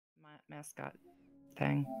mascot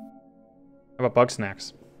thing. How about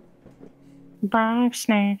Bugsnax?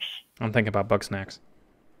 Bugsnax. I'm thinking about Bugsnax.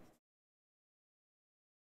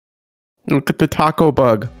 Look at the taco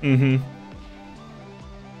bug. Mm-hmm.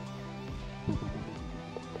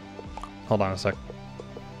 Hold on a sec.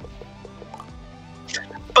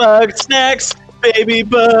 Bugsnax, baby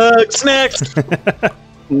Bugsnax.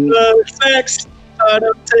 Bugsnax, I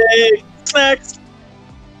don't take snacks.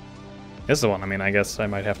 This is the one, I mean, I guess I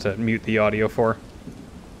might have to mute the audio for.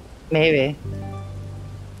 Maybe.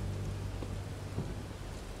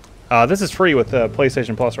 This is free with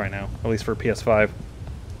PlayStation Plus right now, at least for PS5.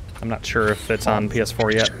 I'm not sure if it's on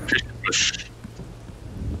PS4 yet.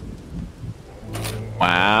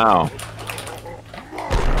 Wow.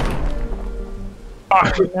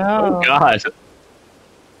 Oh, no. Oh God.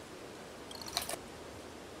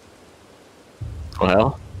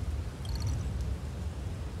 Well,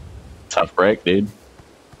 tough break, dude.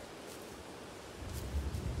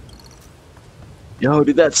 Yo,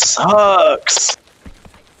 dude, that sucks.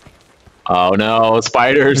 Oh no,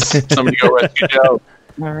 spiders! Somebody go rescue Joe.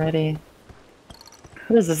 Already.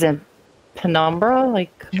 What is this in Penumbra?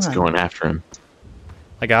 Like, come He's on. going after him.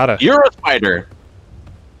 I gotta. You're a spider.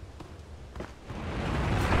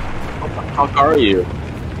 What the fuck are you?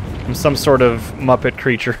 I'm some sort of Muppet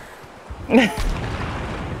creature.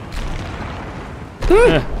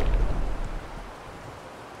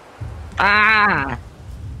 Ah!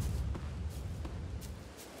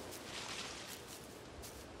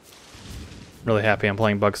 Really happy I'm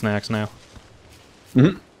playing Bugsnax now.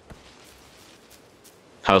 Mm-hmm.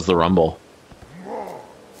 How's the rumble? Whoa.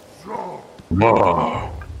 Oh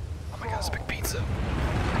my god, it's a big pizza.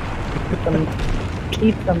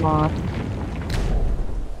 Keep them off.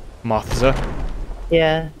 Mothza.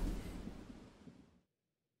 Yeah.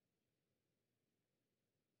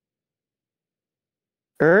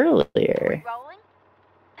 Earlier. Rolling?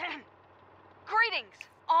 Greetings!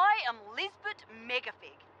 I am Lisbeth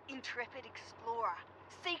Megafig, intrepid explorer,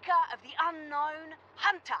 seeker of the unknown,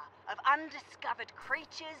 hunter of undiscovered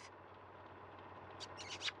creatures.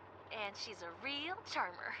 And she's a real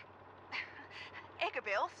charmer.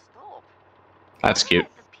 Egabel, stop. That's cute.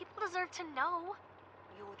 The people deserve to know.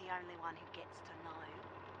 You're the only one who gets to know.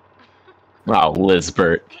 Oh,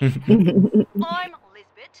 Lisbert. I'm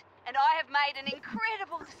Lisbeth, and I have made an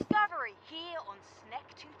incredible discovery here on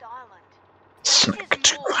Snacktooth Island. This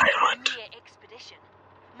is more than a mere expedition.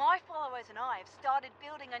 My followers and I have started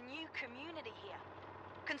building a new community here.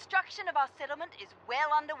 Construction of our settlement is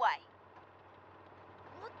well underway.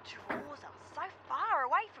 What draws us so far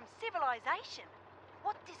away from civilization?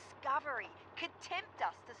 What discovery could tempt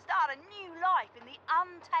us to start a new life in the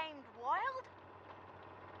untamed wild?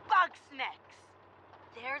 Bugsnax.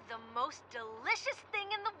 They're the most delicious thing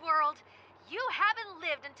in the world. You haven't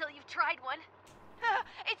lived until you've tried one.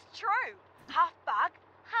 It's true. Half bug,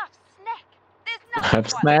 half snack. There's nothing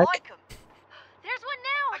Half quite snack? like 'em. There's one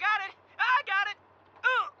now. I got it. I got it.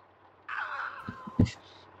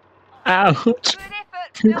 Ouch. Good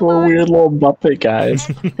effort. People are weird little Muppet guys.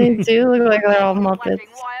 They do look like they're all Muppets.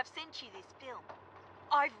 Wondering why I've sent you this film.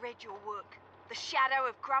 I've read your work. The Shadow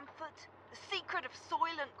of Grumpfoot, The Secret of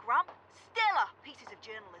Soylent Grump, stellar pieces of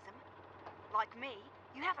journalism. Like me,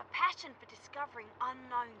 you have a passion for discovering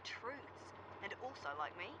unknown truths. And also,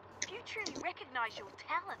 like me, you truly recognize your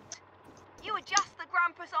talent. You are just the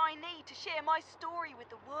Grumpus I need to share my story with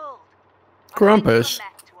the world. Grumpus?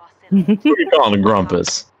 What are you calling a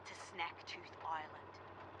Grumpus? To Snacktooth Island.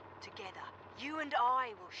 Together, you and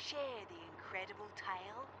I will share the incredible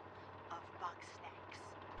tale of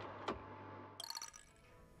Bugsnax.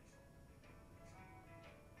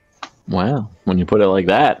 Wow, when you put it like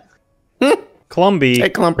that. Clumpy. Hey,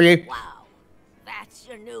 Clumpy. Wow, that's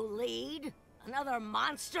your new lead? Another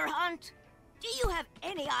monster hunt? Do you have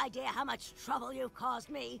any idea how much trouble you've caused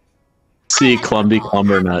me? See, I had to Clumpy call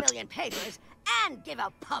Clumbernut. 500,000 papers and give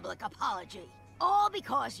a public apology. All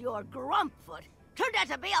because your Grumpfoot turned out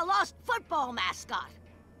to be a lost football mascot.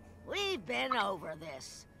 We've been over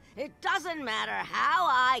this. It doesn't matter how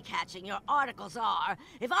eye-catching your articles are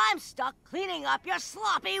if I'm stuck cleaning up your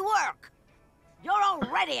sloppy work. You're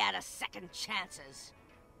already out of second chances.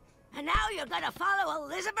 And now you're gonna follow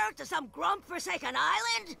Elizabeth to some grump-forsaken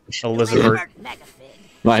island? Elizabeth. Megafig.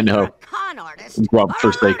 I know. You're a con artist.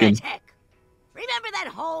 Grump-forsaken. Or a lunatic. Remember that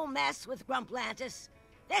whole mess with Grumplantis?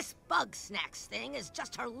 This Bugsnax thing is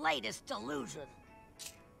just her latest delusion.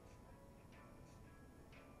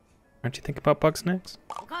 Aren't you thinking about Bugsnax?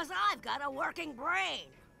 Because I've got a working brain.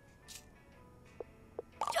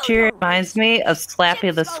 She reminds me of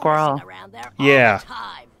Slappy the Squirrel. Yeah.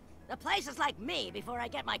 The place is like me before I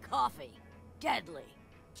get my coffee. Deadly.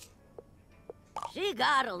 She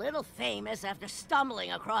got a little famous after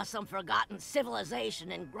stumbling across some forgotten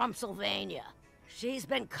civilization in Grumpsylvania. She's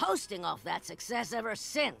been coasting off that success ever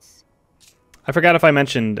since. I forgot if I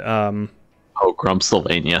mentioned Oh,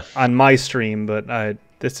 Grumpsylvania. on my stream, but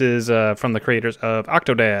this is from the creators of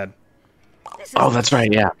Octodad. This is Oh, that's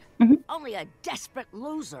right, yeah. Only a desperate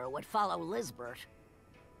loser would follow Lisbert.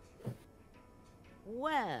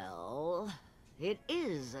 Well, it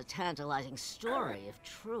is a tantalizing story if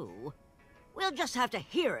true. We'll just have to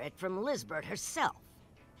hear it from Lisbert herself.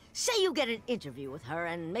 Say you get an interview with her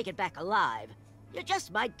and make it back alive. You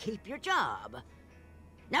just might keep your job.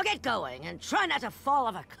 Now get going and try not to fall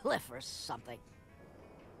off a cliff or something.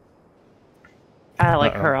 I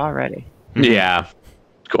like her already. Yeah.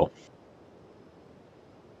 Cool.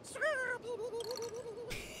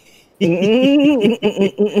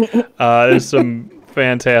 There's some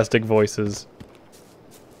fantastic voices.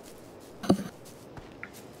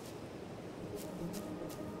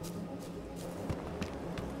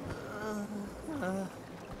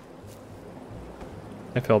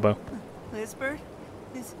 Hey, Philbo. Lisbert?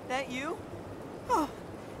 Is that you? Oh,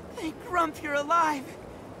 thank Grump you're alive.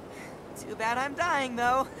 Too bad I'm dying,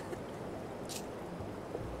 though.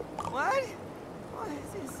 What? Oh,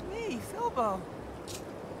 it's me, Philbo.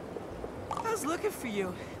 I was looking for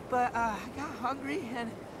you, but I got hungry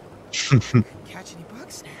and couldn't catch any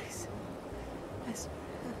Bugsnax.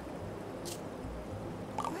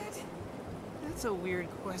 What? That's a weird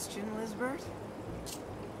question, Lisbert.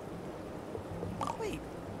 Wait,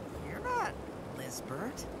 you're not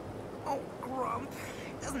Lisbert. Oh, Grump.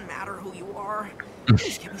 It doesn't matter who you are.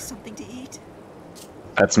 Please give me something to eat.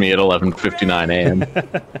 That's me at 11:59 a.m.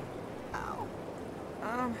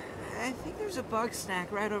 Ow. I think there's a bug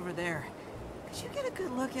snack right over there. Could you get a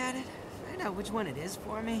good look at it? Find out which one it is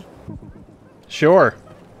for me. Sure.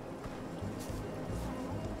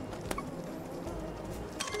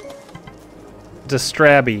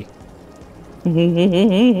 Distrabby.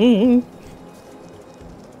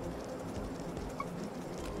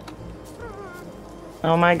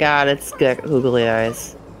 Oh my god, it's got googly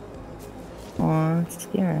eyes. Oh, it's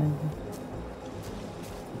scary.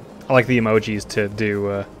 I like the emojis to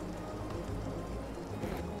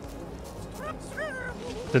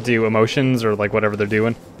do emotions or like whatever they're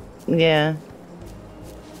doing. Yeah.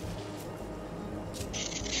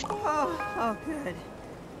 Oh, good.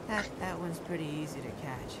 That one's pretty easy to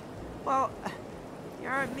catch. Well, you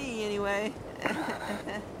aren't me anyway.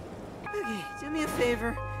 Okay, do me a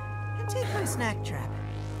favor and take my snack trap.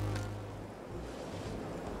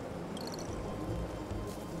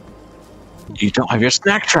 You don't have your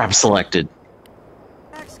snack trap selected.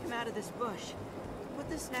 Snacks come out of this bush. Put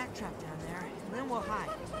the snack trap down there, and then we'll hide.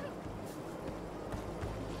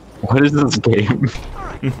 What is this game?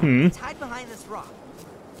 Alright, let's hide behind this rock.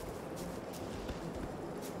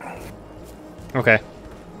 Okay.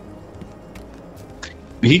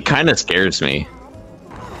 He kind of scares me.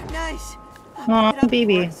 Nice. Aw, Get up before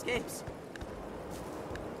baby. it escapes.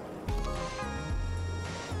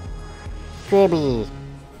 Baby.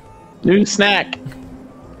 New snack.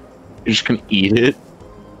 You're just gonna eat it?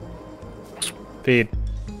 Feed.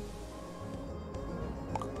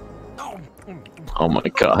 Oh my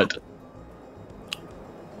god.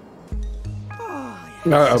 Oh,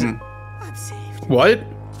 yes. I'm saved. What?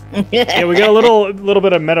 Yeah, we got a little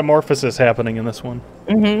bit of metamorphosis happening in this one.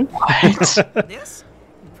 What? This?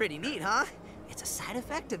 Pretty neat, huh? It's a side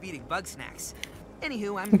effect of eating Bugsnax.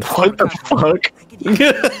 Anywho, I'm... What the fuck? I could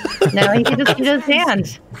use Now he can just eat his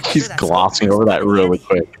hand. He's glossing over that really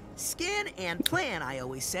quick. Skin and plan, I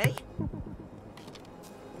always say.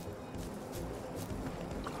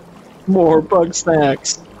 More bug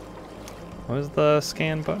snacks. What is the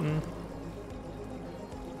scan button?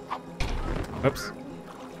 Oops.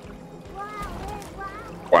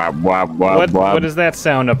 Wab, wab, wab, wab. What is that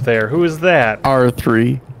sound up there? Who is that?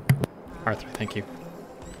 R3. Arthur, thank you.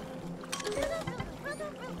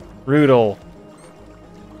 Rudel.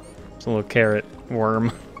 It's a little carrot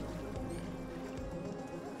worm.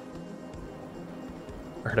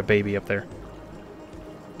 I heard a baby up there.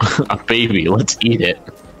 A baby, let's eat it.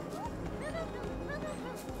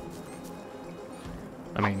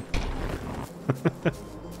 I mean...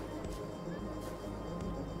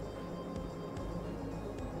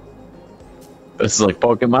 This is like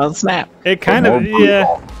Pokemon Snap. It kind of, More yeah.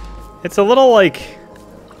 brutal. It's a little like...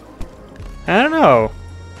 I don't know.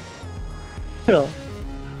 Cool.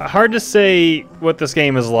 Hard to say what this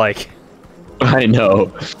game is like. I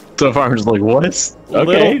know. So far I'm just like, what's...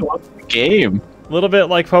 Okay, Little- what's the game? A little bit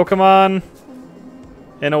like Pokemon.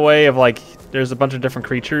 In a way of like, there's a bunch of different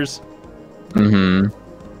creatures. Mm-hmm.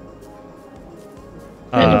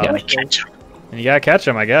 And you Uh, gotta catch And you gotta catch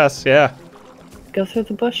them, I guess. Yeah. Go through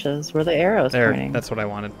the bushes where the arrow's There. pointing. That's what I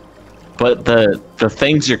wanted. But the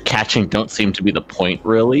things you're catching don't seem to be the point,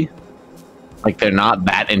 really. Like, they're not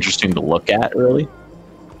that interesting to look at, really.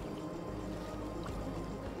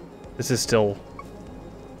 This is still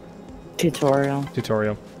Tutorial.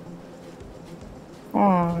 tutorial.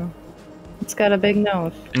 Aw. It's got a big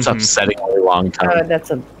nose. It's upsettingly long Oh, time.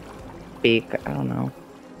 that's a beak. I don't know.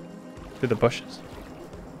 Through the bushes.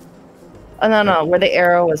 Oh, no, where the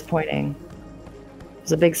arrow was pointing.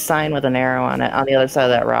 There's a big sign with an arrow on it on the other side of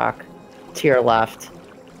that rock. To your left.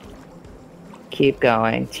 Keep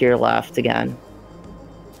going. To your left again.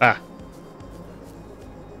 Ah.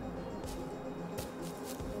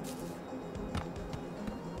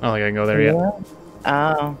 I don't think I can go there yet.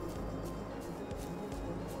 Oh.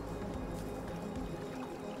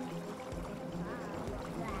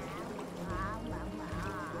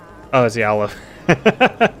 Oh, it's the olive.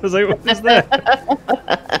 I was like, what is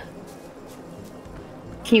that?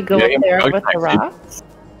 Can you go Yeah, up there yeah, with the okay. rocks?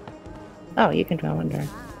 Oh, you can go under.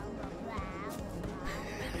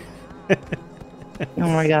 Oh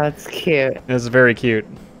my god, it's cute. It's very cute.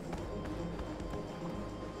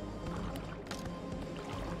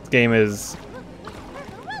 This game is...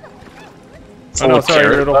 Oh no, sorry,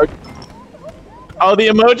 Carrot Noodle. bug. Oh, the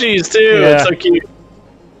emojis, too! Yeah. That's so cute.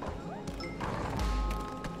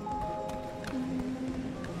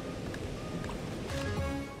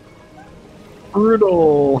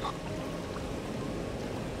 Brutal.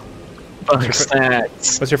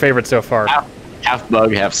 Bugsnax. What's your favorite so far? Half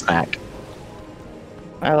bug, half snack.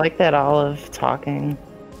 I like that olive talking.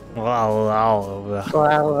 Olive.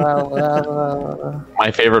 Blah, blah, blah, blah.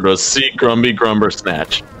 My favorite was See Grumby Grumber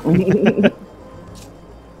Snatch.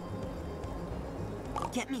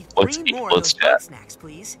 Get me Let's three eat, more of let's those chat. Bugsnax,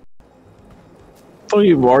 please.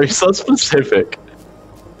 3 more? You're so specific.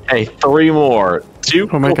 Hey, 3 more. 2?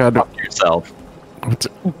 Oh my Go God. fuck yourself.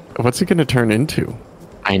 What's he gonna turn into?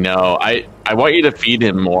 I know. I want you to feed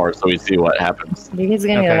him more so we see what happens. He's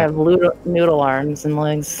gonna Okay. have noodle arms and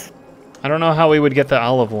legs. I don't know how we would get the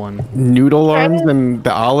olive one. Noodle Try arms to- and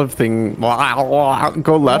the olive thing.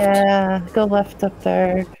 Go left. Yeah, go left up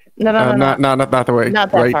there. No, no, no, no. Not the way.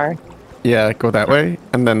 Not that right. far. Yeah, go that way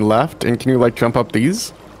and then left. And can you like jump up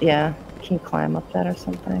these? Yeah, can you climb up that or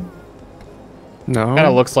something? No. Kind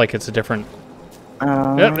of looks like it's a different...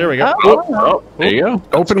 Yep, there we go. Oh, there you go.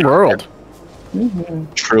 Open world.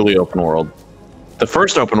 Mm-hmm. Truly open world. The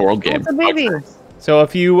first open world game. It's a baby. So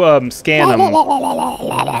if you scan them,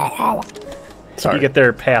 Sorry. you get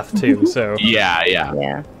their path too, so... Yeah, yeah.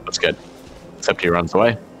 Yeah. That's good. Except he runs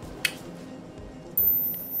away.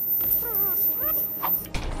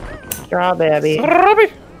 Draw, baby. Oh?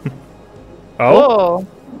 Oh.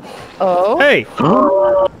 Oh. Hey!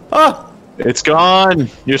 Oh! It's gone!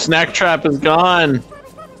 Your snack trap is gone!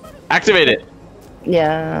 Activate it!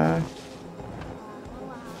 Yeah.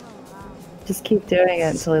 Just keep doing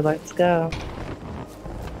it until he lets go.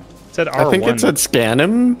 It said R1. I think it said scan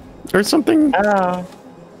him or something. Oh.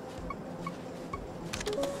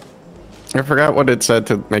 I forgot what it said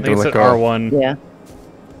to I make think him it let said go. R1.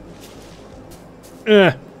 Yeah.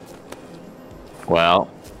 Eh. Well,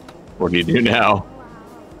 what do you do now?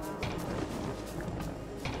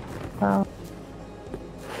 Well,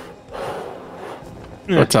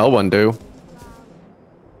 What's L1 do?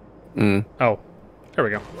 Mm. Oh. There we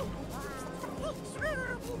go.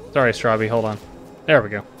 Sorry, Strawby, hold on. There we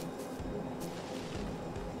go.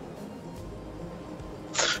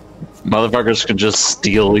 Motherfuckers can just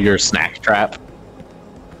steal your snack trap.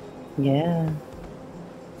 yeah.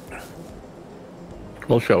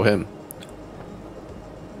 We'll show him.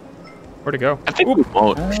 Where'd it go? I think we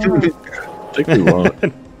won't. I think we won't.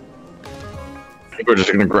 I think we're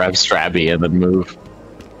just gonna grab Strabby and then move.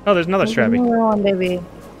 Oh, there's another Strabby. Come on, baby.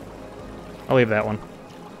 I'll leave that one.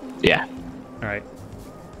 Yeah. Alright.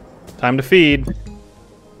 Time to feed.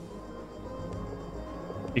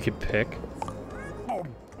 You could pick.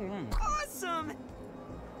 Awesome!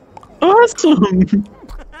 Awesome!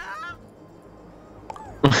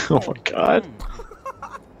 Oh my god.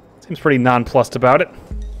 Seems pretty nonplussed about it.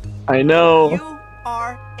 I know. You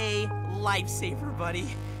are a lifesaver, buddy.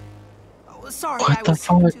 Oh, sorry, What I the was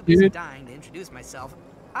fuck, too busy dude? dying to introduce myself.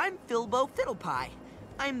 I'm Filbo Fiddlepie.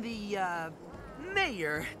 I'm the,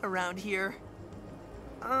 mayor around here.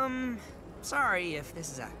 Sorry if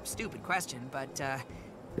this is a stupid question, but,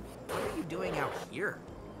 what are you doing out here?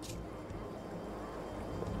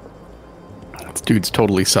 This dude's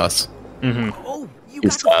totally sus. Mm-hmm. Oh, you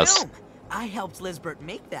He's got the us. film. I helped Lisbert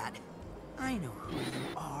make that. I know who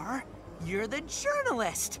you are. You're the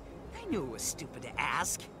journalist. I knew it was stupid to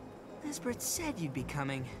ask. Lisbert said you'd be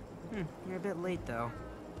coming. You're a bit late, though.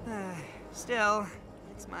 Still,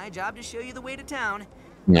 it's my job to show you the way to town.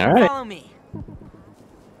 All right. Follow me.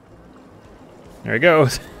 There he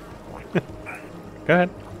goes. Go ahead.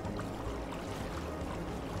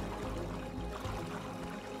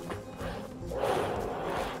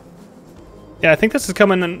 Yeah, I think this is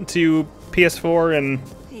coming to PS4 and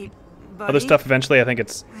Hey, other buddy, stuff eventually. I think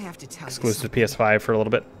it's I have to tell exclusive to you PS5 for a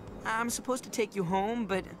little bit. I'm supposed to take you home,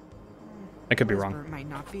 but I could be wrong. Lisbeth might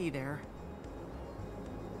not be there.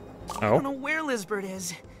 Oh. I don't know where Lisbeth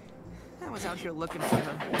is. I was out here looking for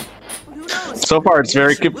her. But who knows? So far, it's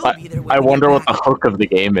very. She will be there when I we wonder get what the back. hook of the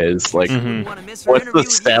game is. Like, Wouldn't wanna miss her what's the interview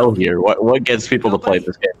with sell you. here? What gets people to play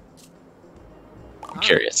this game? I'm Alright,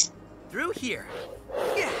 curious. Through here.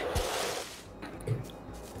 Yeah.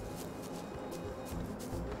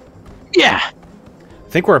 Yeah. I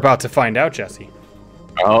think we're about to find out, Jesse.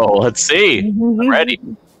 Oh, let's see. I'm ready.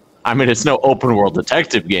 I mean, it's no open world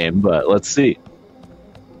detective game, but let's see.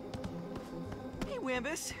 Hey,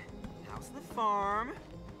 Wambus. How's the farm?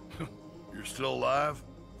 You're still alive?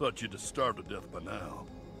 Thought you'd have starved to death by now.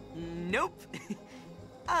 Nope.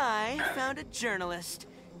 I found a journalist.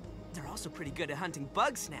 They're also pretty good at hunting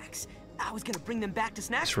Bugsnax. I was gonna bring them back to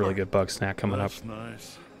Snack. It's really good bug snack coming up. That's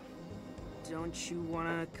nice. Don't you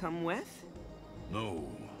wanna come with? No.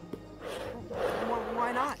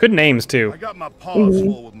 Why not? Good names too. I got my paws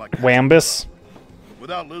full with my cat. Wambus.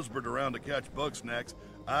 Without Lisbeth around to catch Bugsnax,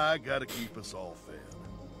 I gotta keep us all fed.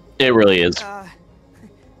 It really is. Wouldn't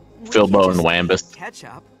Filbo you and just Wambus. Catch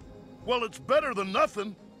up. Well, it's better than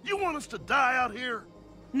nothing. You want us to die out here?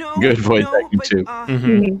 No. Good voice no, acting, but, too.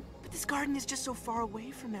 But this garden is just so far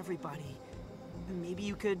away from everybody. Maybe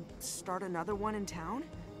you could start another one in town?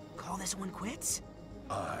 Call this one quits?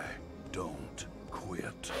 I don't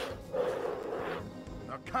quit.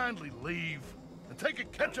 Now kindly leave and take a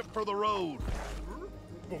ketchup for the road.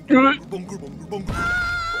 Good. Bunker, bunker, bunker.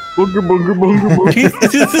 Bunker, bunker, bunker,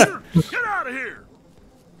 bunker. Get out of here!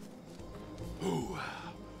 Ooh.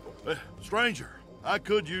 Stranger, I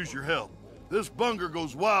could use your help. This bunger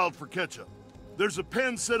goes wild for ketchup. There's a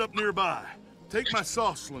pen set up nearby. Take my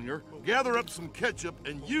sauce slinger, gather up some ketchup,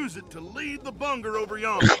 and use it to lead the bunger over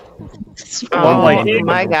yonder. Oh like-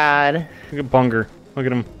 my god. Look at Bunger. Look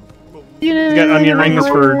at him. He's got onion rings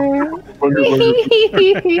for.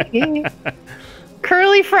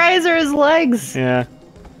 Curly fries are his legs. Yeah.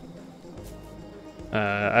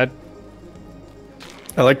 I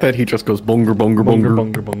I like that he just goes bunger, bunger, Bunger,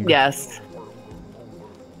 bunger. Bunger, Bunger. Yes.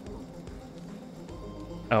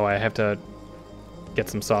 Oh, I have to get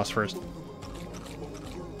some sauce first.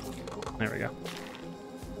 There we go.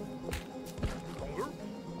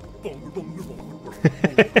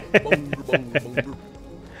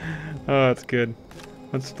 Oh, that's good.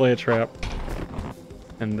 Let's play a trap.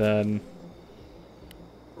 And then...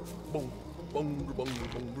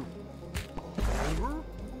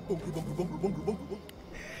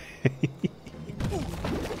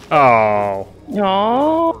 Oh.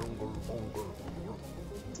 Oh.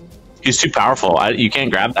 He's too powerful. You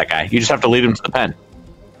can't grab that guy. You just have to lead him to the pen.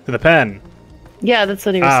 To the pen. Yeah, that's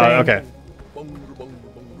what he was Ah, saying. okay.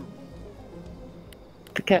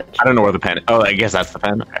 The catch. I don't know where the pen. Oh, I guess that's the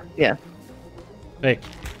pen. Okay. Yeah. Hey.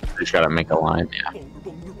 You just gotta make a line. Yeah.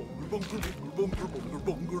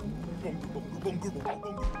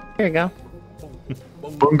 Here you go.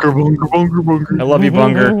 Bunker, bunker, bunker, bunker. I love you,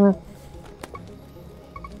 Bunger.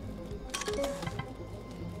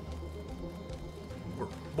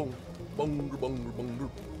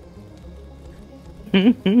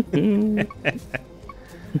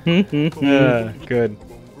 Good.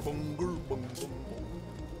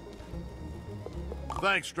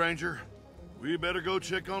 Thanks, stranger. We better go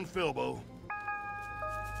check on Filbo.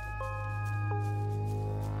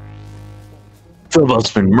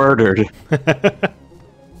 Filbo's been murdered.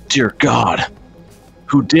 Dear God.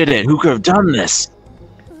 Who did it? Who could have done this?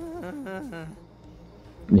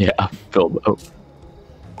 Yeah, Filbo.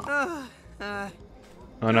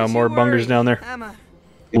 Oh no, more Bungers down there. I'm a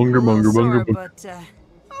Bunger, bunger, sore, bunger. but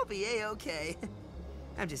I'll be a-okay.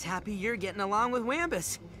 I'm just happy you're getting along with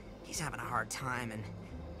Wambus. He's having a hard time, and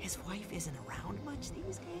his wife isn't around much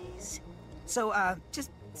these days. So,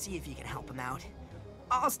 just see if you can help him out.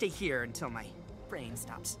 I'll stay here until my brain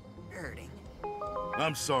stops hurting.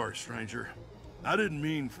 I'm sorry, stranger. I didn't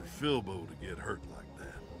mean for Filbo to get hurt like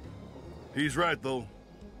that. He's right, though.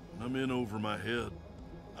 I'm in over my head.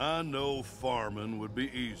 I know farming would be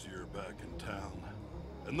easier back in town.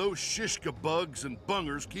 And those shishka bugs and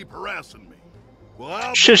bungers keep harassing me. Well,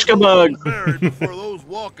 I'll Shishka be bugs. buried before those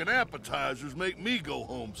walking appetizers make me go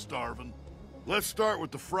home starving. Let's start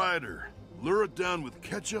with the frieder. Lure it down with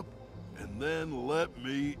ketchup and then let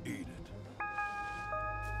me eat it.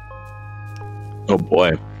 Oh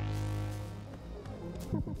boy.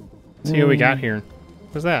 See what we got here.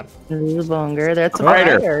 What's that? There's a bunger. That's a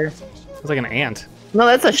Spider. spider. It's like an ant. No,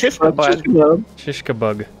 that's a shishka bug. Shishka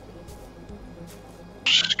bug.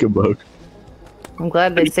 Shishka. I'm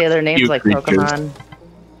glad they say their names Cute like creatures. Pokemon.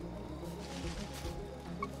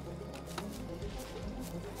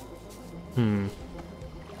 Hmm.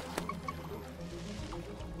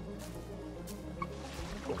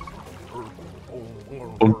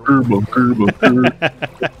 Bunker, bunker, bunker.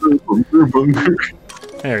 Bunker, bunker.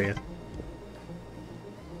 There he is.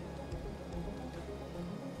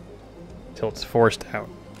 Till it's forced out.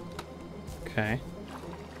 Okay.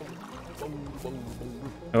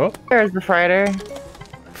 Oh, There's the fighter.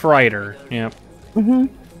 Frider. Yep. Mm-hmm.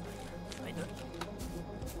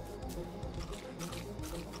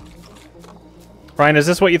 Ryan, is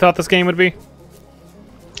this what you thought this game would be?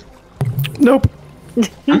 Nope.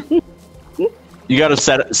 You gotta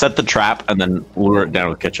set the trap and then lure it down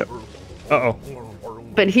with ketchup. Uh-oh.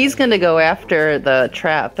 But he's gonna go after the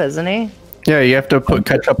trap, isn't he? Yeah, you have to put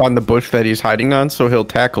ketchup on the bush that he's hiding on, so he'll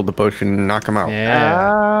tackle the bush and knock him out.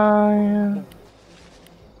 Yeah. Yeah.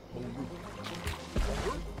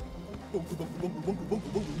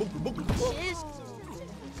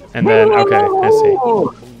 And then, okay, I see.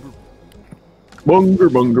 Bunger,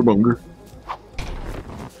 bunger, bunger.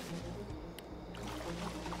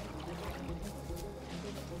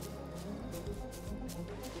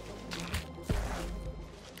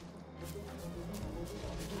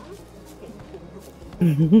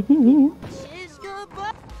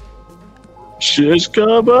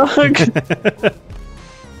 Shishka bug.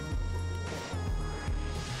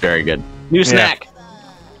 Very good. New snack.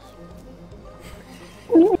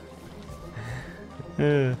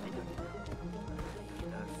 Uh.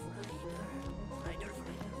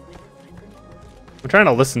 I'm trying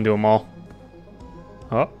to listen to them all.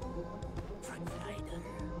 Oh.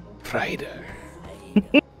 Frider.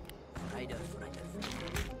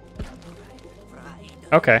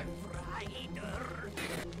 Okay.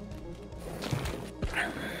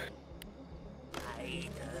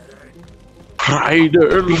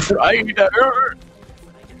 Frider.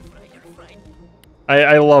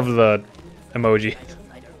 I love the emoji.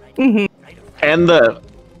 And the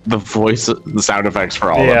voice, the sound effects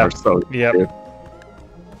for all of them are so Yep. good.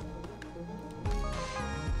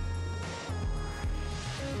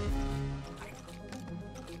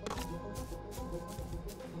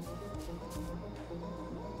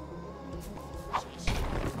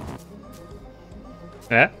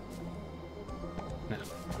 Yeah. No.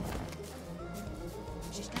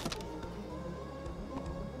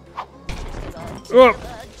 Oh.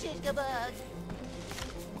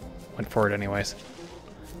 Went for it anyways.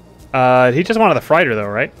 He just wanted the Frider though,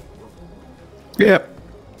 right? Yep.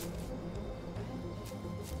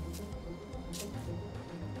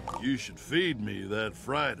 You should feed me that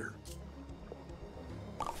Frider.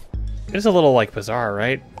 It's a little like bizarre,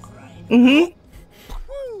 right? Mm-hmm.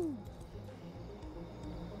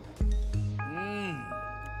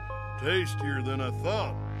 Tastier than I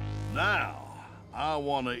thought. Now, I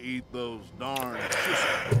want to eat those darn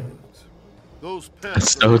shishka bugs. Those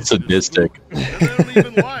pests. So sadistic.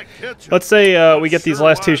 Let's say we get these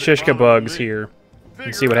last two Shishka bugs here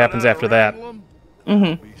and see what happens after that.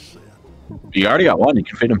 Mm-hmm. You already got one. You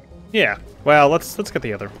can feed him. Yeah. Well, let's get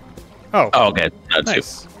the other. Oh. Oh, okay. That's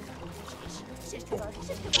Nice.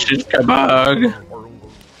 Shishka bug.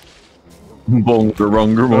 Bunger,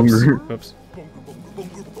 bunger, bunger. Whoops.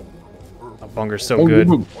 Oh, bunger's so good.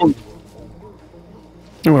 You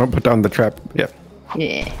want to put down the trap? Yep.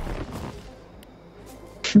 Yeah.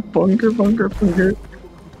 Bunger, bunger, bunger.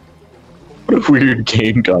 What a weird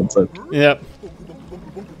game concept. Yep.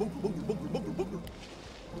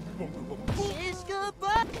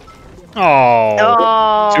 Oh.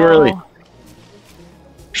 Oh. Too early.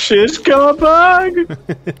 Shishka bug.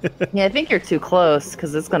 Yeah, I think you're too close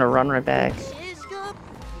because it's gonna run right back.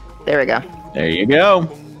 There we go. There you go.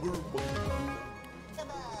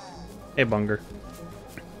 Hey, bunger.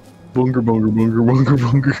 Bunger, bunger, bunger, bunger,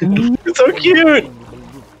 bunger. It's so cute.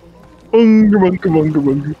 Bunger, bunger, bunger,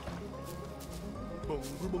 bunger.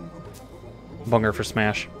 Bunger for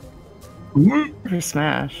Smash. For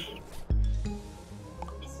Smash.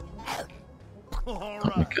 Oh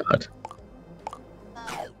my god.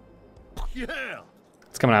 Yeah.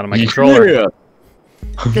 It's coming out of my controller. Yeah.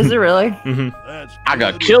 Is it really? Mm-hmm. That's I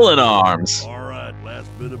got good. killing arms. All right, last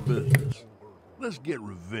bit of business. Let's get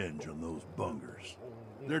revenge on those bungers.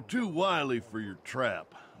 They're too wily for your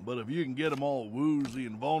trap, but if you can get them all woozy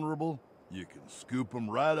and vulnerable, you can scoop them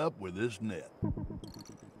right up with this net.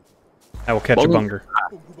 I will catch a bunger.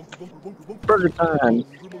 Burger time.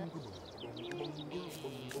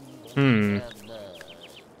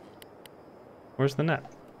 Where's the net?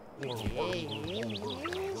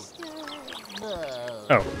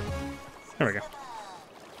 Oh. There we go.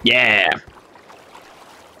 Yeah.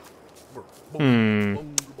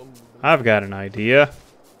 I've got an idea.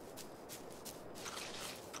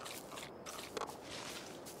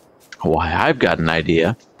 Why, I've got an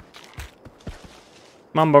idea.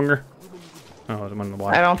 Come on, bunger. Oh, it went in the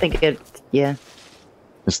water. I don't think it. Yeah.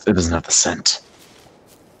 It doesn't have the scent.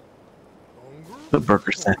 The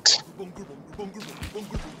burger scent.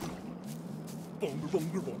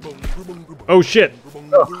 Oh shit!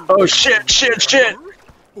 Oh shit! Shit! Shit!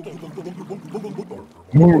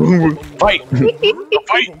 Fight!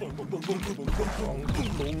 Fight!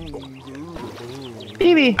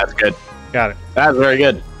 Phoebe. That's good. Got it. That's very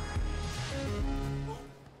good.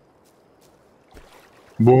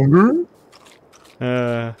 Bunger?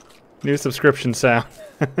 New subscription sound.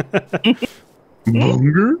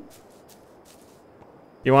 Bunger?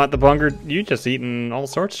 You want the bunger? You just eating all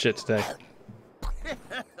sorts of shit today.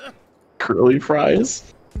 Curly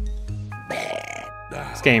fries?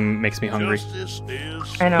 This game makes me hungry. Justice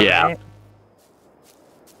is. I know. Yeah. Right?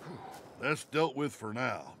 That's dealt with for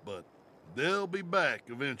now, but they'll be back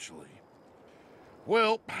eventually.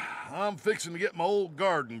 Well, I'm fixing to get my old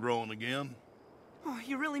garden growing again. Oh,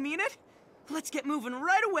 you really mean it? Let's get moving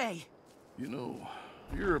right away. You know,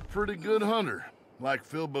 you're a pretty good hunter. Like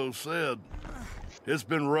Philbo said, it's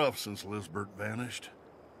been rough since Lisbeth vanished.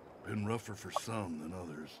 Been rougher for some than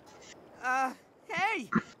others. Hey!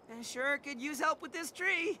 I sure could use help with this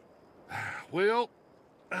tree. Well,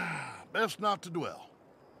 best not to dwell.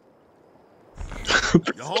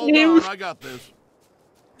 You hold on, I got this.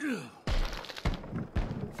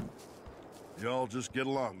 Y'all just get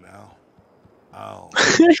along now. I'll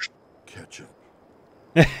catch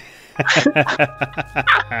up.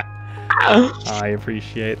 I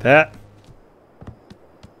appreciate that.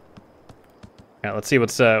 Yeah, let's see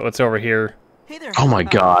what's over here. Hey there. Oh my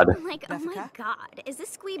god. Like, oh my god, is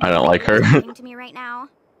this squeeb I don't like her. talking to me right now?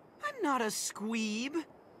 I'm not a squeeb.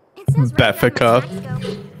 It says right Beffica. there on my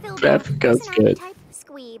Stackscope, Philbo, Beffica's personality good. type,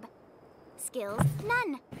 squeeb. Skills,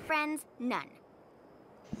 none. Friends, none.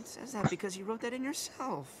 It says that because you wrote that in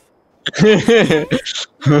yourself. You're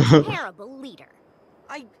a terrible leader.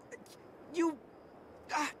 Like,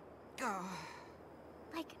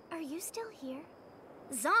 are you still here?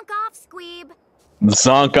 Zonk off, squeeb.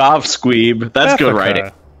 Zonk off, squeeb. That's good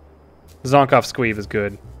writing. Zonk off squeeb is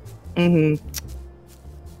good. Mm-hmm.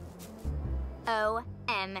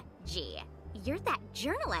 OMG. You're that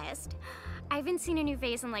journalist. I haven't seen a new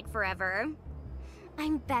face in like forever.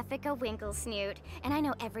 I'm Beffica Winklesnoot, and I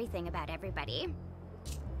know everything about everybody.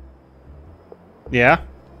 Yeah?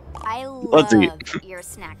 I Let's love eat. your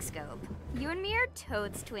snack scope. You and me are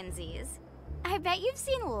toads twinsies. I bet you've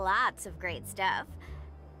seen lots of great stuff.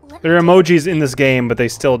 Let There are me emojis in this game, but they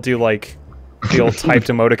still do like the old typed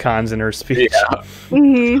emoticons in her speech. Yeah.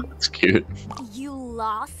 Mm-hmm. That's cute. You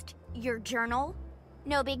lost your journal?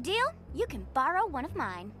 No big deal. You can borrow one of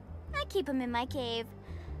mine. I keep them in my cave.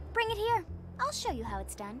 Bring it here. I'll show you how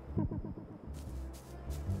it's done.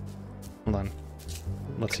 Hold on.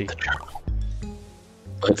 Let's see.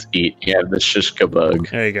 Let's eat. Yeah, the shishka bug.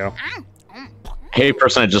 There you go. Hey,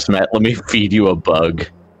 person I just met, let me feed you a bug.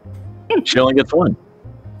 She only gets one.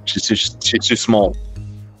 She's too small.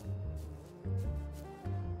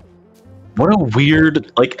 What a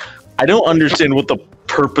weird, like, I don't understand what the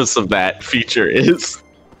purpose of that feature is.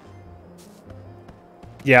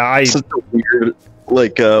 Yeah, It's such a weird,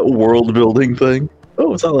 like, world building thing.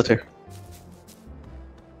 Oh, solitaire.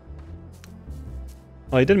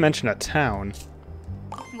 Well, I did mention a town,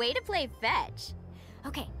 Way to play fetch.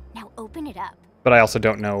 Okay, now open it up. but I also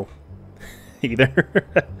don't know either.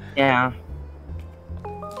 Yeah.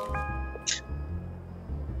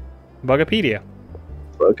 Bugapedia.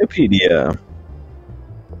 Wikipedia.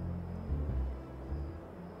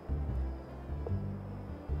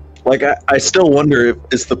 Like, I still wonder if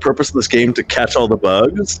is the purpose of this game to catch all the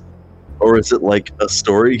bugs? Or is it like a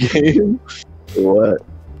story game? Or what?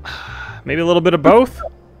 Maybe a little bit of both.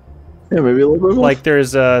 Yeah, maybe a little bit more. Like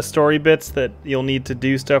there's story bits that you'll need to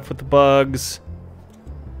do stuff with the bugs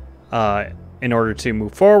in order to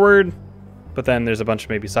move forward. But then there's a bunch of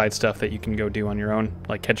maybe side stuff that you can go do on your own,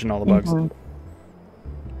 like catching all the bugs. Mhm.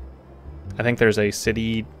 I think there's a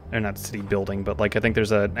city, or not city building, but like I think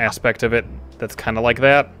there's an aspect of it that's kind of like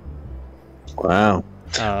that. Wow.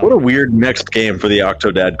 What a weird next game for the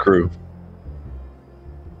Octodad crew.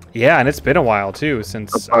 Yeah, and it's been a while too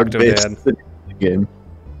since A bug-based Octodad. game.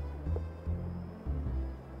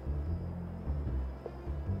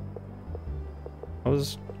 What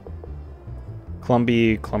was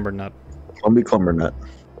Clumby Clumbernut? Clumby Clumbernut.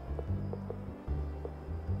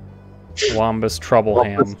 Wombus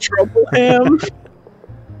Troubleham. Troubleham.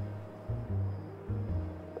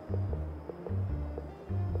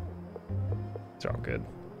 It's all good.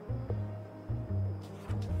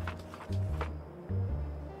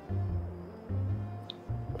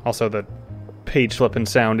 Also, the page flipping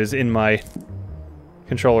sound is in my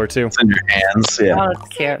controller too. It's in your hands, yeah. Oh, that's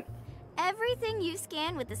cute. Everything you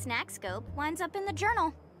scan with the snack scope winds up in the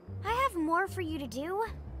journal. I have more for you to do,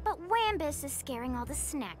 but Wambus is scaring all the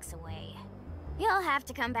snacks away. You'll have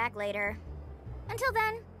to come back later. Until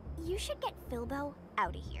then, you should get Filbo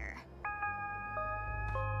out of here.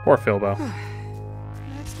 Poor Filbo.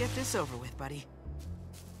 Let's get this over with, buddy.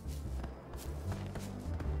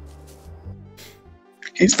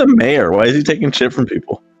 He's the mayor. Why is he taking shit from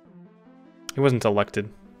people? He wasn't elected.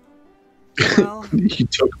 Well, he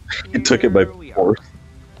took it by force.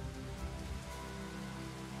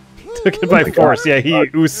 Took it by force. Yeah, he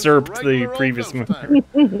usurped the previous move. I don't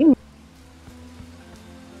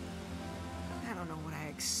know what I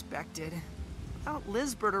expected. Without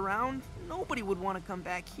Lisbeth around, nobody would want to come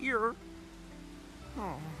back here.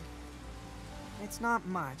 Oh, it's not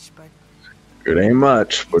much, but It ain't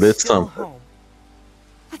much, but it's still something. home.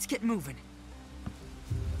 Let's get moving.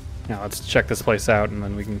 Now let's check this place out, and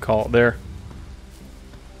then we can call it there.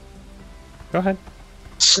 Go ahead.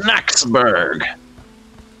 Snacksburg.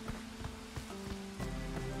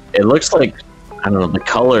 It looks like, I don't know, the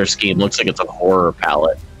color scheme looks like it's a horror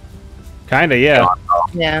palette. Kinda, yeah.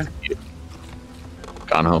 Yeah.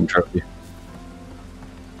 Gone Home trophy.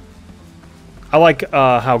 I like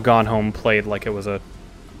how Gone Home played like it was a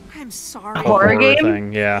I'm sorry. Horror game?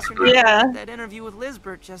 thing. Yeah. Yeah. That interview with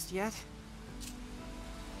Lisbeth just yet.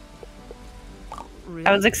 Really?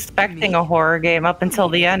 I was expecting a horror game up until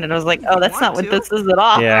the end, and I was like, oh, that's not what this is at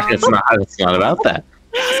all. Yeah. It's not about that.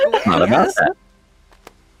 It's not about that.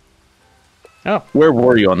 Oh. Where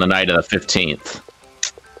were you on the night of the 15th?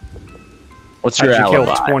 What's your How'd you kill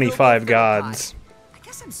alibi? 25 gods? I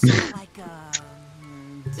guess I'm sort of like a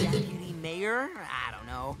deputy mayor. I don't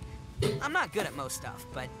know. I'm not good at most stuff,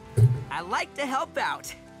 but I like to help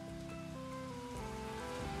out.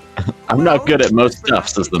 I'm not good at most Lisbeth stuff,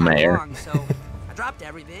 asked says me the to tag mayor. along, so I dropped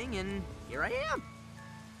everything, and here I am.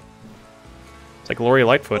 It's like Lori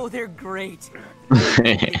Lightfoot. Oh, they're great.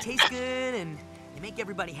 They taste good, and they make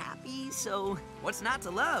everybody happy, so what's not to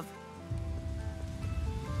love?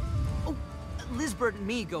 Oh, Lisbeth and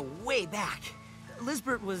me go way back.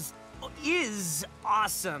 Lisbeth is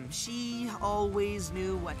awesome. She always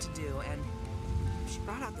knew what to do, and she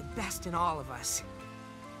brought out the best in all of us.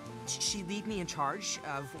 She'd leave me in charge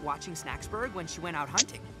of watching Snacksburg when she went out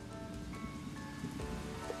hunting.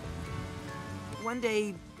 One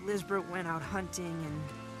day, Lisbeth went out hunting, and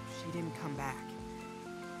she didn't come back.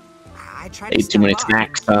 I tried to Ate too many step up and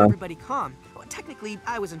snacks, keep everybody calm. Well, technically,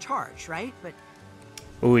 I was in charge, right? But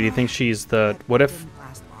Ooh, do you think she's the... What if... didn't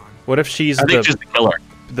last long. What if she's I think she's the killer.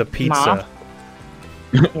 the pizza?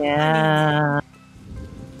 Yeah.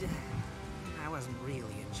 I wasn't really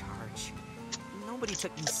in charge. Nobody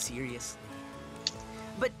took me seriously.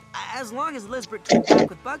 But as long as Lisbeth came back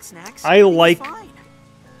with Bugsnax, I it was like- fine.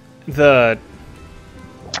 The...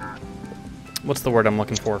 What's the word I'm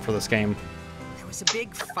looking for this game? There was a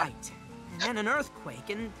big fight, and then an earthquake,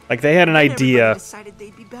 and Like, they had an then everybody idea, decided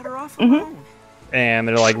they'd be better off alone. and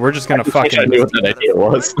they're like, we're just gonna I knew fucking what that idea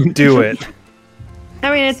was. do it.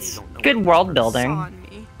 I mean, it's good world building. Saw in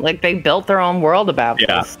me. Like, they built their own world about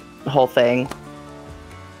Yeah. this whole thing.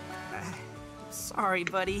 Sorry,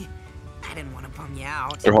 buddy. I didn't want to bum you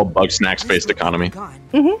out. Their whole Bugsnax-based Lisbeth economy. gone.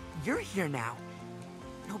 Mhm. You're here now.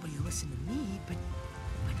 Nobody listened to me, but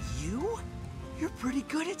you? You're pretty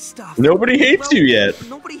good at stuff. Nobody hates you yet.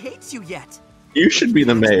 Nobody hates you yet. You should be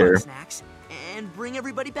the Catch mayor. Bugsnax and bring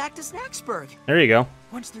everybody back to Snacksburg. There you go.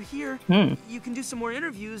 Once they're here, Hmm. you can do some more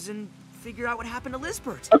interviews and figure out what happened to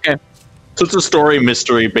Lisbeth. Okay. So it's a story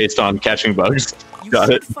mystery based on catching bugs. You Got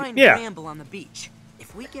should it. find Yeah. Ramble on the beach.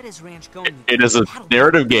 If we get his ranch going, It is a that'll be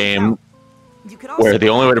narrative good. game You could also where the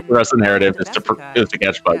only way to go progress the narrative to is to Africa, is to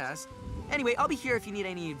catch bugs. yes. Anyway, I'll be here if you need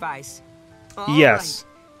any advice. Yes.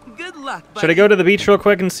 Alright. Good luck, buddy. Should I go to the beach real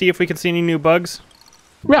quick and see if we can see any new bugs?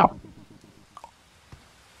 Yeah.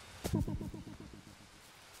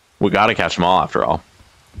 We gotta catch them all after all.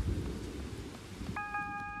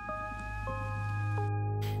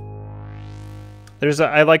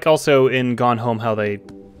 I like also in Gone Home how they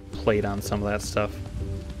played on some of that stuff.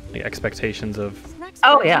 Like expectations of...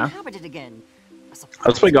 Oh, yeah. Inhabited again. A surprise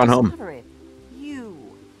Let's play Gone Home. discovery.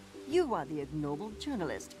 You are the ignoble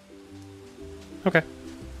journalist. Okay.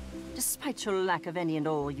 Despite your lack of any and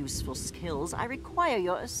all useful skills, I require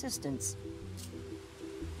your assistance.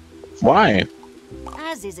 Why?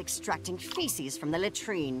 As is extracting feces from the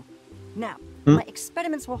latrine. Now, Hmm? my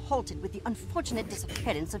experiments were halted with the unfortunate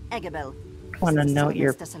disappearance of Agabel. Want to Since note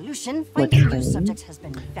your dissolution, finding new latrine? subjects has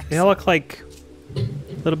been vexing. They all look like a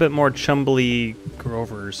little bit more chumbly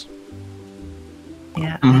Grovers.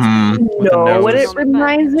 Yeah. Mm-hmm. With a No, what it nose.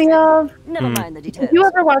 reminds me of? Never mind the details. Have you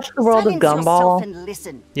ever watched The World of Silence yourself Gumball? and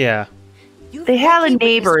listen. Yeah. You've They had a already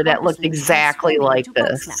neighbor witnessed that looked Bugsnax exactly transforming like into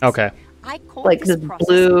this. Bugsnax. Okay. I call Like this this process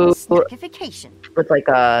blue- snackification. With like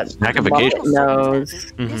a Snackification. Muppet nose.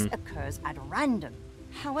 Circumstances, Mhm. This occurs at random.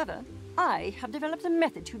 However, I have developed a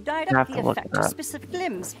method to dial I up have the to look effect it of up. specific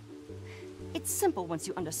limbs. It's simple once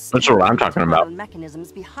you understand That's what I'm the talking about. internal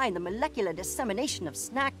mechanisms behind the molecular dissemination of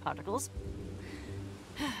snack particles.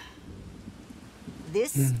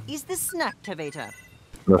 This is the snacktivator.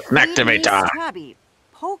 The Feed me Snacktivator. Strabby.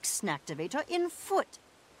 Poke snacktivator in foot.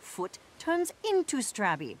 Foot turns into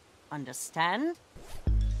Strabby. Understand?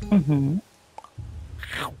 Mm-hmm.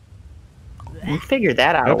 We figured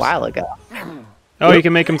that out a Oops. while ago. Oh, you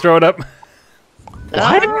can make him throw it up.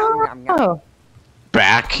 What? Oh,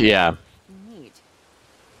 Back, yeah. Neat.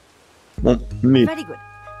 Well, neat. Very good.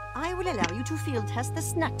 I will allow you to field test the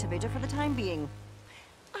snacktivator for the time being.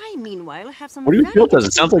 I, meanwhile, have some. What do you feel does?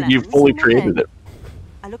 It sounds like you plans fully in my created head. it.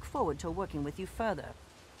 I look forward to working with you further.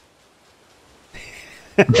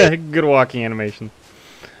 Good walking animation.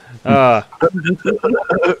 There's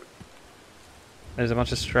a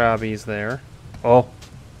bunch of Strabbies there. Oh.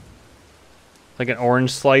 Like an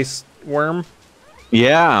orange slice worm.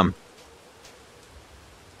 Yeah.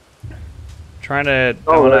 Trying to. I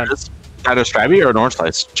Oh, wanna, is that a Strabby or an orange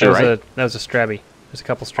slice? that, You're was right. that was a Strabby. There's a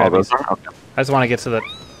couple Oh, those Strabbies. are? Okay. I just want to get to the.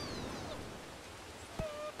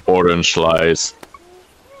 Orange slice.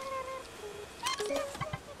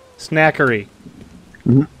 Snackery.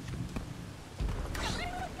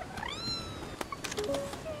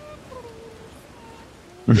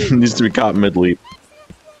 Needs to be caught mid-leap.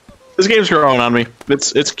 This game's growing on me.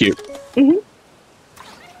 It's cute.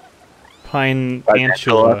 Pine Like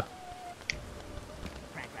Antula.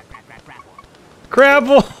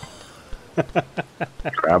 Crabble!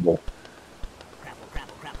 Crabble.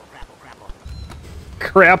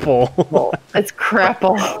 Crapple. it's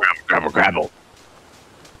crapple. Crabble.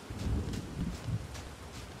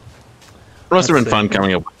 It must have been fun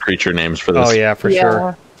coming up with creature names for this. Oh yeah, for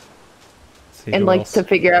sure. See And who like else. to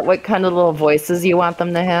figure out what kind of little voices you want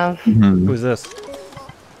them to have. Mhm. Who's this?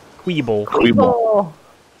 Queeble. Queeble. Oh,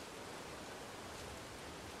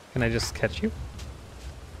 Can I just catch you?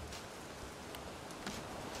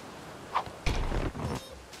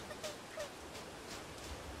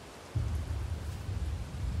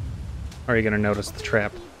 Or are you gonna notice the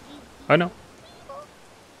trap? Oh no.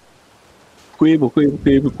 Queeble.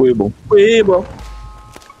 Queeble.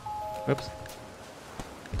 Oops.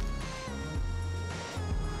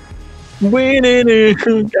 Winning,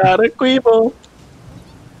 got a Queeble.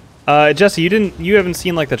 Jesse, you haven't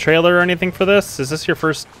seen like the trailer or anything for this? Is this your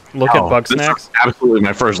first look at Oh, this is Bugsnax? absolutely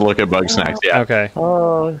my first look at Bugsnax. Yeah. Okay.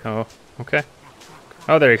 oh, Oh, okay.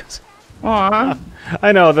 Oh, there he goes. aw,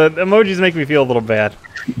 I know the emojis make me feel a little bad.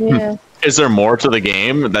 yeah. Is there more to the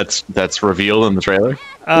game that's revealed in the trailer?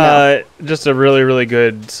 Just a really, really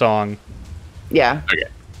good song. Yeah. Okay.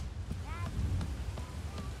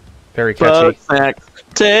 Very catchy. Bugsnax,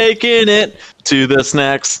 taking it to the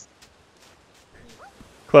snacks.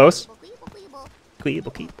 Close.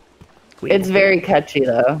 Queeble, keep. It's very catchy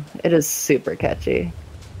though. It is super catchy.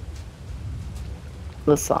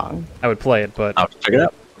 The song. I would play it, but I'll check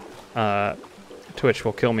it out. Twitch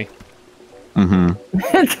will kill me.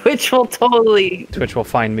 Mm-hmm. Twitch will totally Twitch will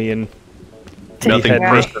find me and Nothing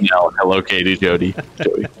Right. personnel. Hello, Katie, Jody.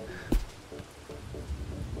 Joey.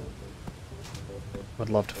 would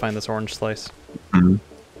love to find this orange slice. Mhm.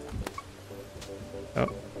 Oh.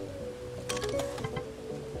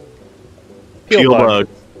 Peel bug.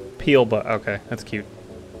 Peel bug. Okay, that's cute.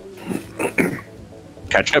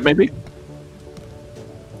 Ketchup, maybe?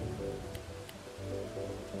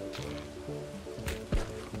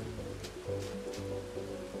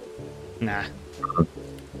 Nah.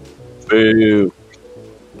 Boo.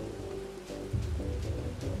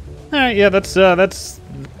 All right, yeah, that's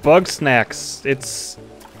Bugsnax. It's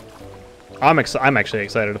I'm actually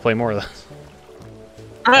excited to play more of this.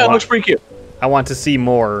 Ah, it looks pretty cute. I want to see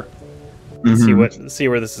more. See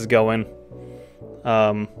where this is going.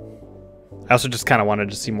 I also just kind of wanted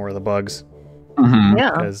to see more of the bugs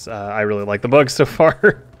yeah. because I really like the bugs so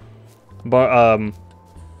far.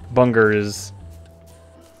 Bunger is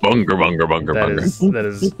Bunger. that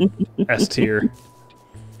is S tier.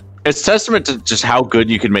 it's testament to just how good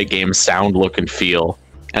you can make games sound, look, and feel.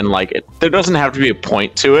 And like, there doesn't have to be a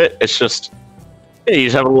point to it. It's just, yeah, you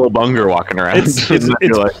just have a little bunger walking around. It's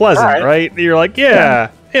like, pleasant, right? You're like, yeah,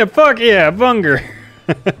 fuck yeah, bunger.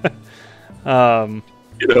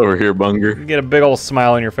 Get over here, bunger. You get a big old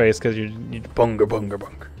smile on your face because you bunger.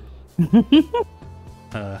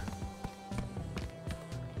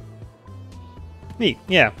 Neat,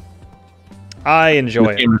 yeah. I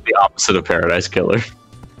enjoy it. It's the opposite of Paradise Killer,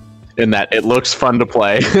 in that it looks fun to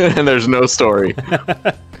play and there's no story.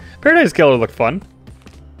 Paradise Killer looked fun.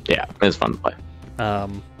 Yeah, it's fun to play.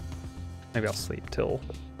 Maybe I'll sleep till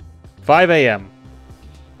 5 a.m.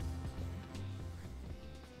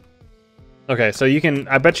 Okay, so you can.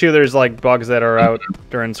 I bet you there's like bugs that are out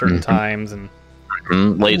during certain times and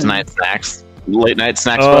late night snacks. Late night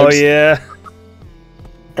snacks. Oh bugs. yeah,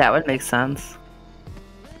 That would make sense.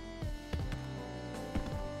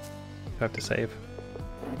 I have to save.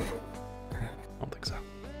 I don't think so.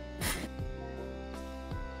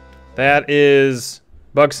 That is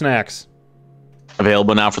Bugsnax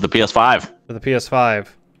Available now for the PS5. for the PS5.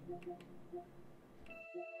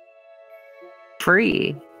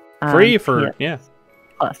 Free. Free for yeah.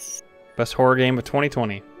 Plus. Best horror game of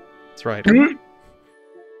 2020. That's right.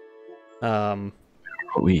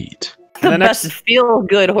 Sweet. The best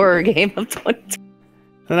feel-good horror game of 2020.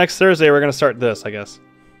 The next Thursday we're gonna start this, I guess.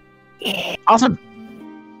 Yeah. Awesome.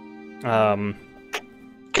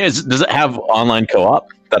 Okay, does it have online co-op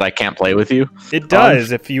that I can't play with you? It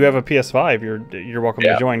does. If you have a PS5, you're welcome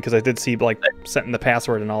to join because I did see like setting the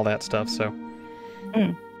password and all that stuff. So,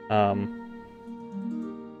 well,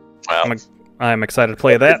 I'm excited to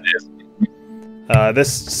play that.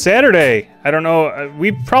 This Saturday. I don't know.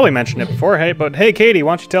 We probably mentioned it before. But hey, Katie,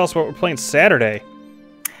 why don't you tell us what we're playing Saturday?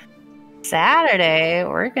 Saturday,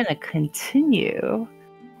 we're gonna continue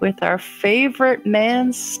with our favorite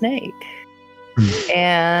man, Snake.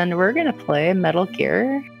 And we're gonna play Metal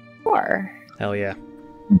Gear 4. Hell yeah.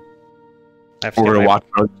 We're gonna watch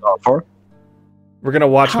Metal Gear Solid 4? We're gonna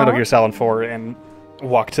watch Metal Gear Solid 4 and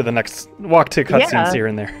walk to cutscenes here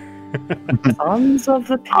and there. Sons of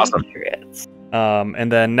the Patriots.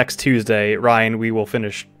 And then next Tuesday, Ryan, we will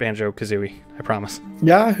finish Banjo-Kazooie. I promise.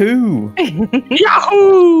 Yahoo!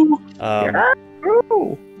 Yahoo!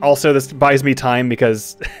 Yahoo! Also, this buys me time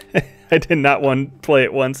because I did not want to play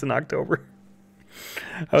it once in October.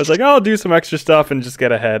 I was like, oh, I'll do some extra stuff and just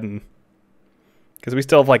get ahead, and because we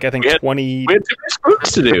still have like I think 20. We had too many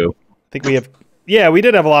spooks to do. I think we have. Yeah, we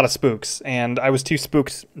did have a lot of spooks, and I was too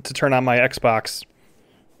spooked to turn on my Xbox.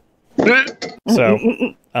 So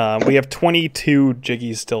we have 22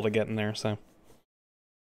 jiggies still to get in there, so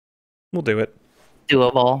we'll do it.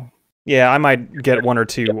 Doable. Yeah, I might get one or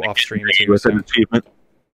two off stream too. With an achievement.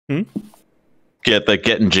 Get the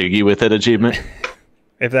getting jiggy with it achievement.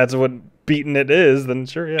 If that's what beating it is, then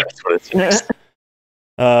sure, yeah. That's what it's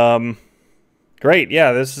Great,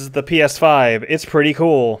 yeah, this is the PS5. It's pretty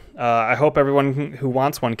cool. I hope everyone who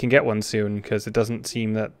wants one can get one soon, because it doesn't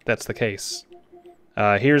seem that that's the case.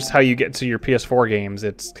 Here's how you get to your PS4 games.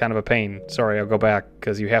 It's kind of a pain. Sorry, I'll go back,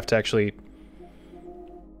 because you have to actually...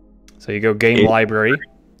 So you go Game Library.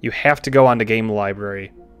 You have to go onto Game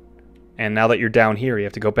Library. And now that you're down here, you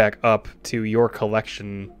have to go back up to your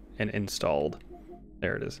collection and installed.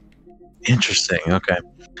 There it is. Interesting, okay.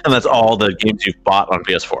 And that's all the games you've bought on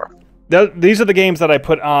PS4? These are the games that I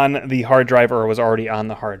put on the hard drive or was already on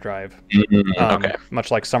the hard drive. Okay.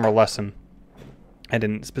 Much like Summer Lesson. I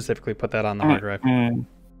didn't specifically put that on the hard drive.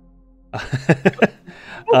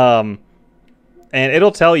 And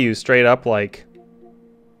it'll tell you straight up, like,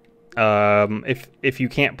 if you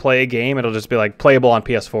can't play a game, it'll just be like, playable on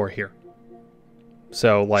PS4 here.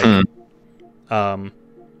 So, like, I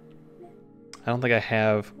don't think I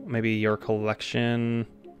have maybe your collection.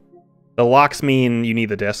 The locks mean you need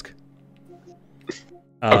the disc.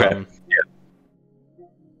 Okay.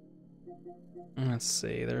 Let's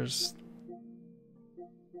see. There's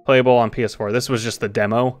playable on PS4. This was just the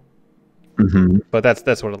demo, but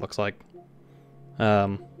that's what it looks like.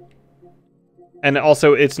 And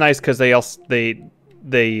also it's nice because they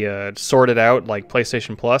sorted out like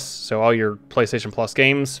PlayStation Plus, so all your PlayStation Plus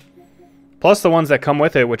games, plus the ones that come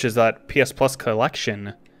with it, which is that PS Plus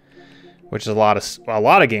collection, which is a lot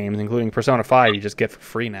of games, including Persona 5, you just get for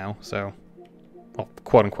free now. So, well,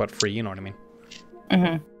 quote unquote free, you know what I mean?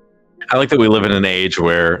 I like that we live in an age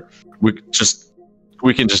where we can just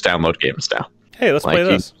download games now. Hey, let's play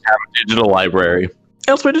this. You have a digital library.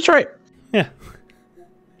 Hey, let's play Detroit. Yeah.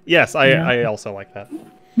 Yes, I also like that.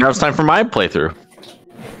 Now it's time for my playthrough.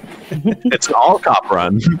 It's an all cop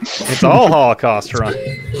run. It's all Holocaust run.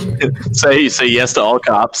 Say yes to all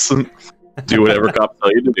cops. Do whatever cops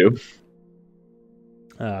tell you to do.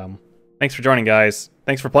 Thanks for joining, guys.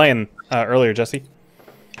 Thanks for playing earlier, Jesse.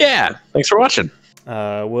 Yeah, thanks for watching.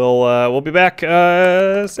 We'll be back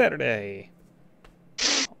Saturday.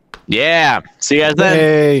 Yeah, see you guys then.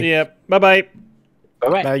 Hey. See ya. Bye-bye.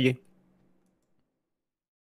 Bye-bye. Bye.